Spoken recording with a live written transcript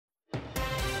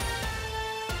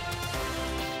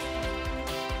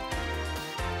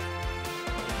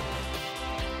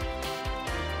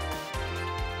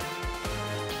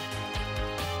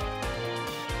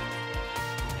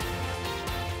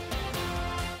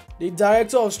the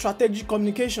Director of Strategic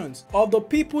Communications of the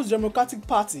People's Democratic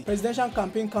Party Presidential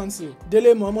Campaign Council,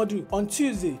 Dele Momodu, on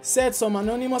Tuesday said some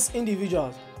anonymous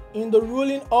individuals in the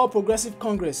ruling All Progressive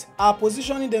Congress are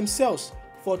positioning themselves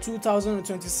for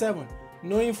 2027,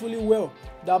 knowing fully well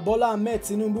that Bola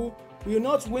Tinubu will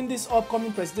not win these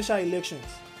upcoming presidential elections.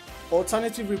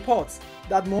 Alternative reports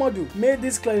that Momodu made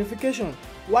this clarification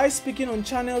while speaking on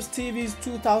Channels TV's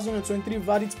 2023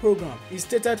 verdict program. He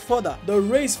stated further, the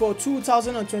race for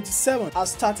 2027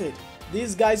 has started.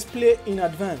 These guys play in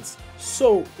advance.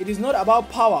 So it is not about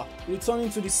power returning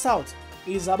to the South.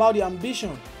 It is about the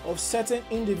ambition of certain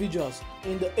individuals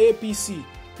in the APC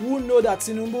who know that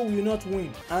Tinubu will not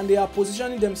win and they are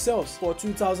positioning themselves for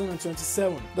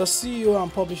 2027. The CEO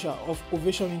and publisher of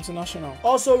Ovation International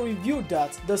also revealed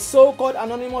that the so-called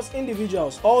anonymous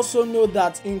individuals also know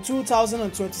that in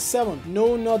 2027,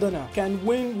 no Northerner can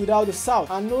win without the South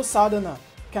and no Southerner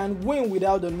can win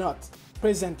without the North.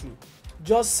 Presently,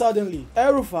 just suddenly,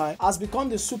 El-Rufai has become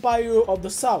the superhero of the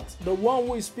South, the one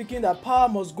who is speaking that power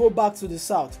must go back to the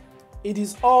South. It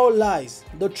is all lies.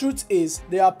 The truth is,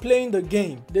 they are playing the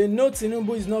game. They know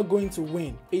Tinubu is not going to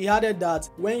win. He added that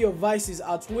when your vices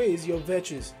outweighs your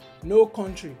virtues, no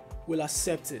country will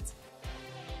accept it.